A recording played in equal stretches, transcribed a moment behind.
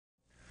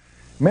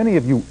Many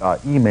of you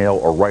email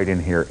or write in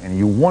here and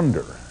you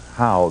wonder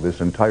how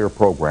this entire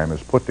program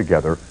is put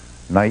together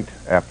night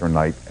after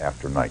night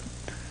after night.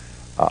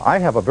 I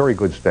have a very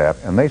good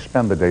staff, and they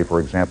spend the day, for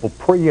example,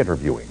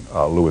 pre-interviewing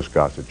Louis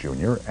Gossett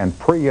Jr. and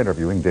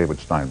pre-interviewing David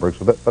Steinberg,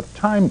 so that by the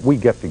time we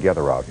get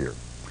together out here,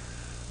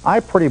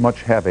 I pretty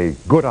much have a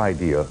good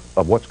idea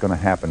of what's going to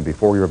happen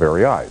before your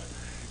very eyes.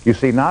 You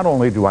see, not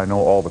only do I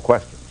know all the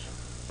questions,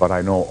 but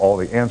I know all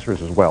the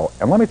answers as well.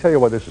 And let me tell you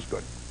why this is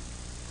good.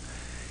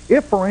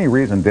 If for any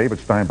reason David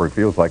Steinberg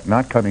feels like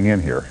not coming in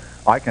here,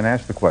 I can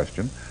ask the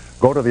question,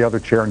 go to the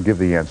other chair and give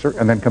the answer,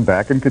 and then come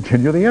back and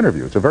continue the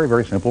interview. It's a very,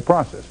 very simple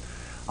process.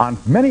 On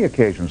many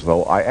occasions,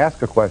 though, I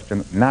ask a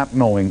question not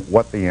knowing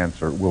what the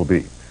answer will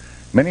be.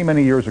 Many,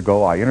 many years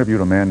ago, I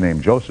interviewed a man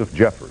named Joseph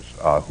Jeffers,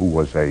 who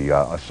was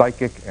a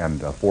psychic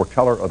and a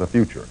foreteller of the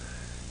future.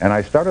 And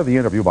I started the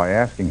interview by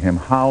asking him,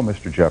 how,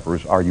 Mr.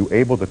 Jeffers, are you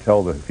able to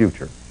tell the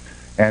future?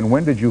 And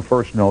when did you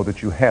first know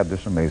that you had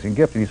this amazing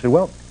gift? And he said,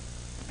 well,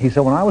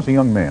 when I was a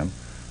young man,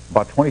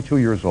 about 22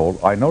 years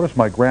old, I noticed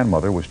my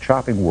grandmother was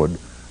chopping wood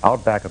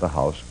out back of the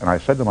house, and I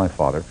said to my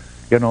father,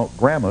 you know,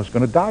 Grandma's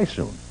going to die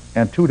soon.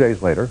 And 2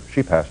 days later,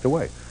 she passed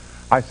away.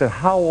 I said,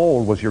 how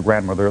old was your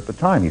grandmother at the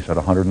time? He said,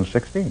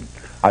 116.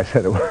 I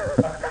said, it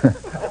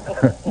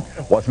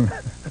wasn't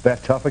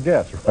that tough a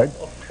guess, right?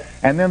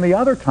 And then the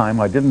other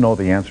time I didn't know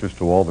the answers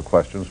to all the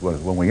questions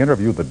was when we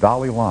interviewed the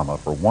Dalai Lama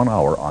for 1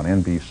 hour on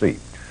NBC.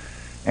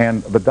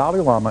 And the Dalai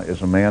Lama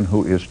is a man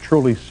who is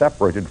truly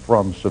separated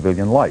from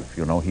civilian life.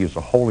 You know, he's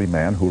a holy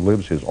man who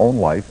lives his own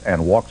life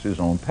and walks his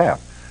own path.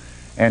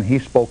 And he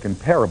spoke in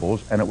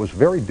parables, and it was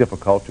very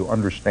difficult to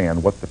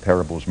understand what the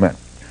parables meant.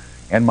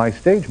 And my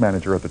stage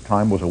manager at the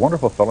time was a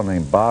wonderful fellow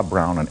named Bob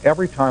Brown, and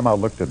every time I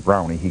looked at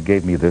Brownie, he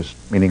gave me this,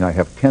 meaning I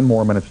have 10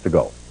 more minutes to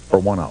go for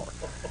 1 hour.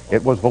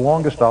 It was the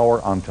longest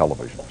hour on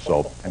television.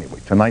 So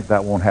anyway, tonight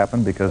that won't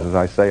happen because, as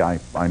I say,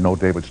 I know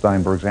David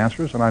Steinberg's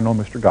answers, and I know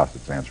Mr.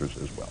 Gossett's answers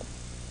as well.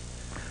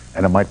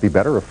 And it might be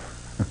better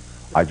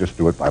if I just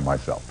do it by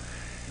myself.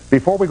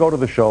 Before we go to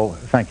the show,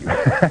 thank you.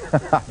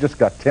 I just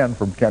got 10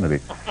 from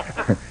Kennedy.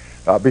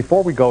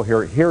 Before we go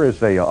here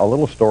is a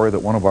little story that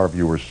one of our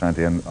viewers sent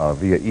in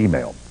via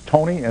email.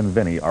 Tony and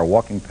Vinny are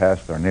walking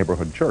past their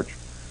neighborhood church.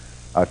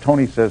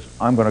 Tony says,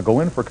 I'm going to go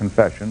in for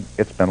confession.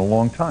 It's been a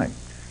long time.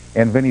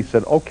 And Vinny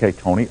said, okay,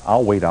 Tony,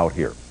 I'll wait out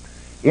here.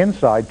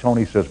 Inside,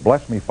 Tony says,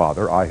 bless me,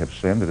 Father, I have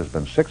sinned. It has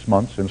been 6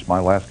 months since my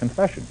last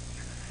confession.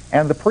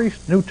 And the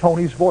priest knew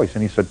Tony's voice,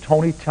 and he said,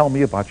 Tony, tell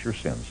me about your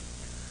sins.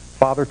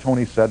 Father,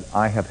 Tony said,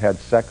 I have had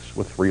sex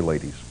with 3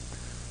 ladies.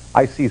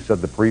 I see, said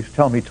the priest.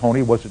 Tell me,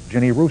 Tony, was it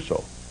Ginny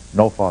Russo?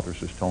 No, Father,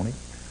 says Tony.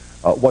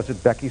 Was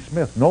it Becky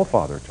Smith? No,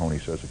 Father, Tony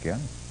says again.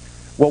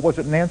 Well, was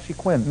it Nancy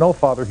Quinn? No,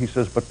 Father, he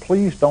says, but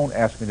please don't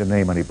ask me to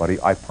name anybody.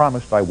 I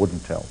promised I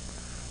wouldn't tell.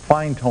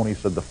 Fine, Tony,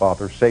 said the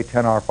father. Say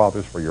 10 Our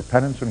Fathers for your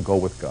penance and go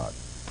with God.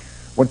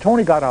 When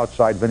Tony got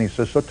outside, Vinny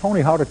says, so,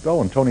 Tony, how'd it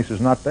go? And Tony says,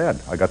 not bad.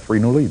 I got 3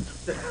 new leads.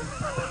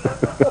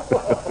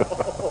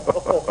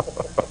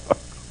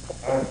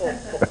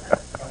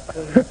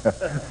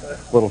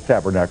 Little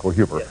tabernacle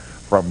humor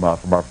from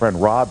our friend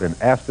Rob in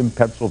Aston,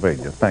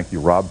 Pennsylvania. Thank you,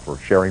 Rob, for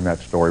sharing that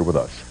story with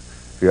us.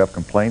 If you have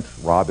complaints,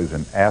 Rob is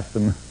in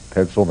Aston,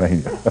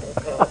 Pennsylvania.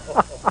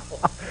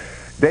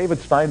 David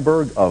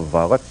Steinberg of,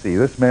 let's see,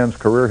 this man's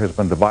career has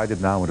been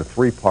divided now into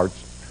 3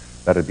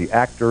 parts. That is the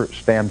actor,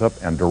 stand-up,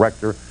 and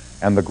director,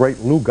 and the great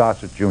Lou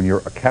Gossett Jr.,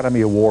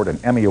 Academy Award and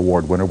Emmy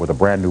Award winner with a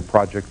brand new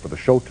project for the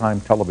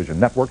Showtime Television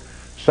Network.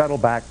 Settle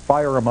back,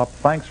 fire him up.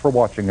 Thanks for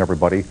watching,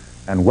 everybody,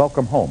 and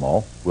welcome home,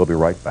 all. We'll be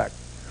right back.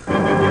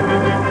 And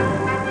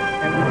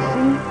you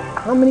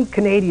see how many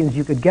Canadians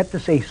you could get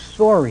to say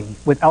sorry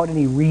without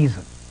any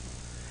reason.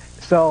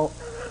 So,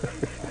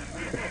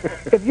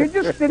 if you're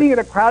just sitting in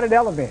a crowded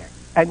elevator,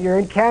 and you're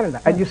in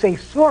Canada, and you say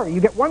sorry, you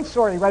get 1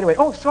 sorry right away.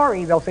 Oh,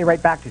 sorry, they'll say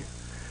right back to you.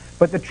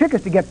 But the trick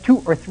is to get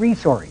 2 or 3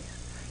 sorries.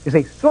 You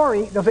say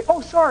sorry, they'll say,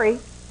 oh, sorry,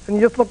 and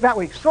you just look that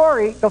way.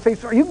 Sorry, they'll say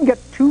sorry. You can get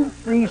 2,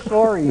 3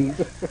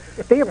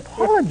 sorries. They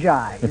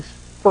apologize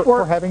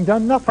for having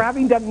done nothing. For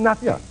having done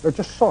nothing. Yeah, they're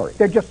just sorry.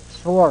 They're just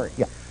sorry.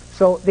 Yeah.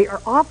 So they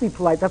are awfully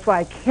polite. That's why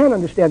I can't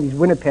understand these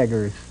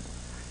Winnipeggers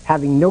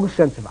having no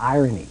sense of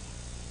irony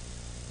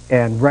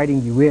and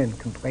writing you in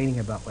complaining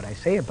about what I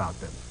say about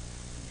them.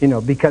 You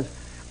know, because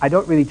I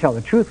don't really tell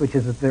the truth, which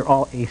is that they're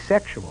all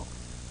asexual.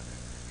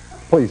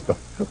 Please don't.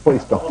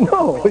 Please don't.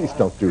 No. Please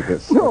don't do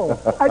this. No,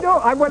 I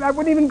don't. I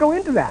wouldn't even go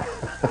into that.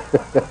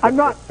 I'm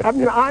not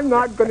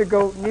going to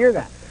go near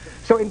that.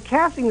 So in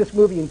casting this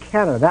movie in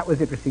Canada, that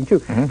was interesting too,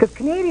 because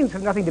Canadians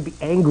have nothing to be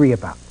angry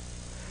about.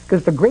 Because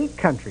it's a great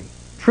country,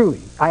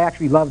 truly. I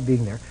actually loved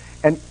being there,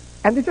 and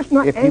they're just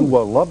not angry. If you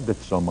loved it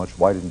so much,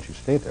 why didn't you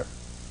stay there?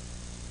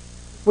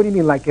 What do you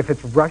mean, like if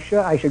it's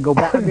Russia, I should go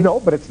back?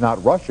 No, but it's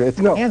not Russia. It's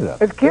Canada.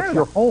 It's Canada. It's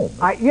your home.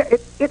 Yeah,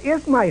 it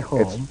is my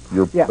home.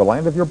 It's the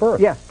land of your birth.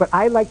 Yes, but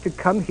I like to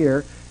come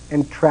here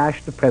and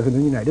trash the President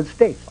of the United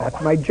States. That's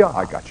my job.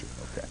 I got you.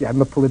 Okay. Yeah,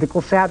 I'm a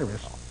political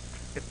satirist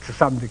to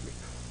some degree.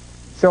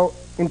 So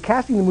in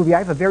casting the movie, I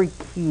have a very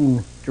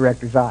keen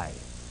director's eye.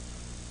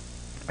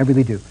 I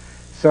really do.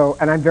 So,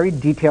 and I'm very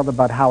detailed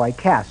about how I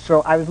cast.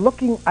 So I was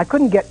looking, I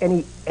couldn't get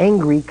any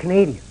angry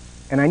Canadians.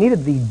 And I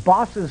needed the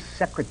boss's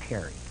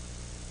secretary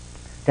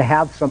to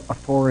have some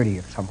authority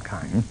of some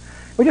kind.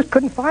 Mm-hmm. We just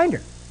couldn't find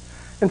her.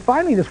 And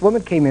finally this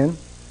woman came in,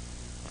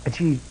 and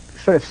she's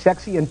sort of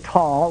sexy and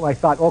tall. I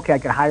thought, okay, I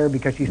could hire her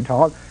because she's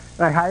tall.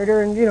 And I hired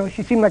her, and, you know,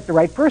 she seemed like the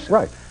right person.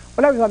 Right.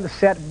 When I was on the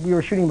set, we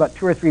were shooting about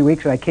 2 or 3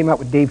 weeks, and I came out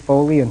with Dave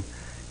Foley, and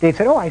Dave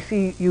said, oh, I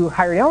see you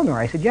hired Eleanor.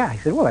 I said, yeah. He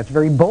said, well, that's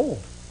very bold.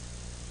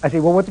 I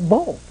said, well, what's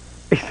bold?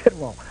 He said,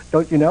 well,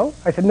 don't you know?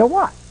 I said, no,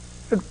 what?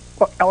 He said,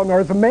 well,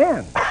 Eleanor's a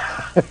man.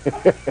 I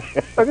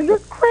said, you're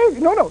crazy.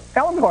 No,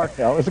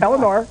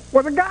 Eleanor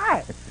was a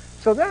guy.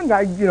 So then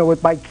I, you know,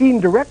 with my keen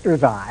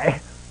director's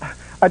eye,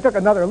 I took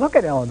another look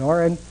at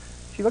Eleanor, and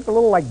she looked a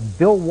little like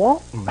Bill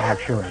Walton,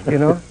 actually, you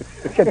know.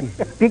 She had these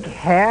big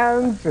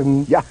hands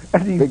and,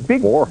 and these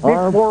big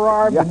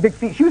forearms and big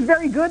feet. She was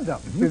very good, though.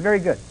 She was very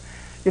good.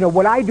 You know,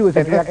 what I do is...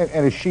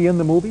 And is she in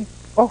the movie?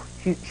 Oh,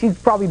 she's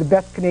probably the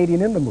best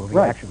Canadian in the movie,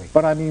 actually.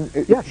 But I mean...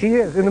 Yeah, she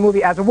is in the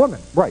movie as a woman.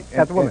 Right.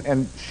 As a woman.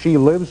 And she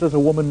lives as a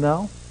woman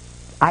now?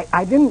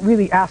 I didn't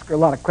really ask her a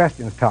lot of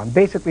questions, Tom.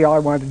 Basically, all I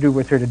wanted to do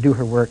was her to do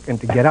her work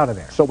and to get out of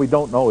there. So we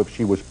don't know if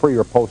she was pre-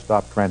 or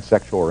post-op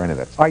transsexual or any of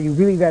that stuff. Are you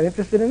really that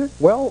interested in it?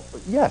 Well,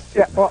 yes.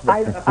 Yeah, well, I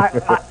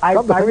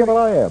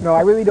am. No,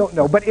 I really don't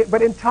know. But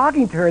in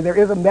talking to her, there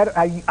is a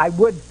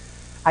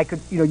I could,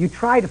 you know, you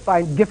try to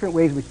find different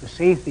ways in which to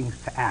say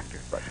things to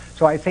actors. Right.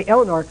 So I'd say,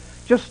 Eleanor,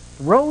 just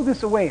throw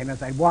this away. And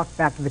as I walk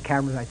back to the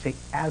cameras, I'd say,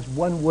 as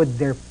one would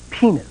their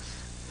penis.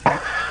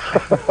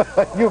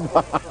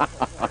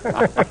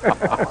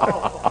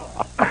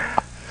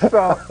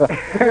 So,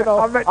 you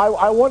know,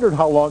 I wondered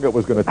how long it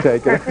was going to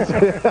take.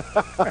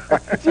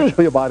 It's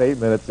usually about 8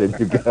 minutes in.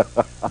 You get.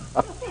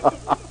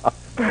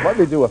 Let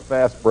me do a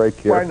fast break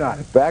here. Why not?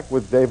 Back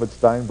with David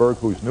Steinberg,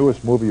 whose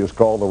newest movie is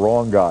called The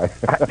Wrong Guy.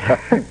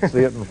 See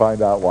it and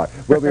find out why.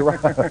 We'll be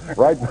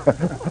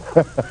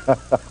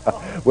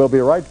we'll be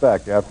right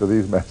back after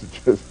these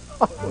messages.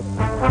 David,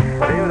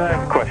 I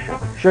have a question.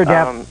 Sure,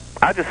 Dad.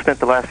 I just spent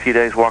the last few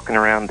days walking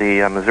around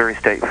the Missouri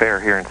State Fair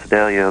here in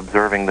Sedalia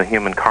observing the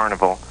human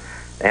carnival,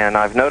 and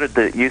I've noted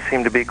that you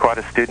seem to be quite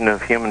a student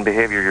of human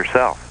behavior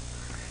yourself.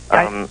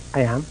 I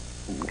am.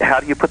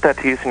 How do you put that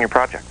to use in your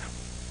projects?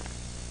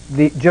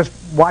 Just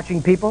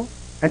watching people?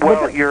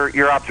 Well,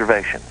 your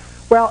observations.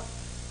 Well,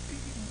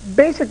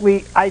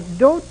 basically, I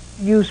don't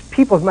use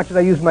people as much as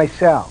I use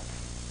myself.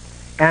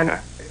 And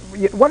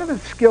one of the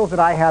skills that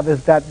I have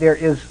is that there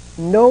is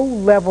no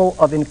level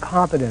of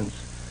incompetence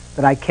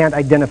that I can't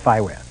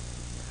identify with.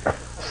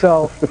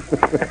 So,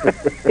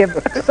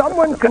 if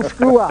someone can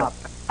screw up,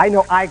 I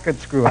know I could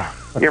screw up.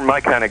 You're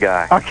my kind of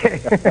guy. Okay.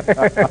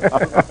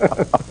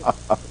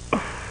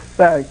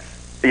 Thanks.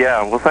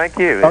 Yeah, well, thank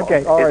you. Okay.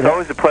 It's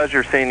always a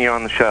pleasure seeing you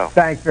on the show.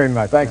 Thanks very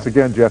much. Thanks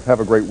again, Jeff.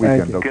 Have a great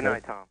weekend. Thank you. Good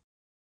night, Tom.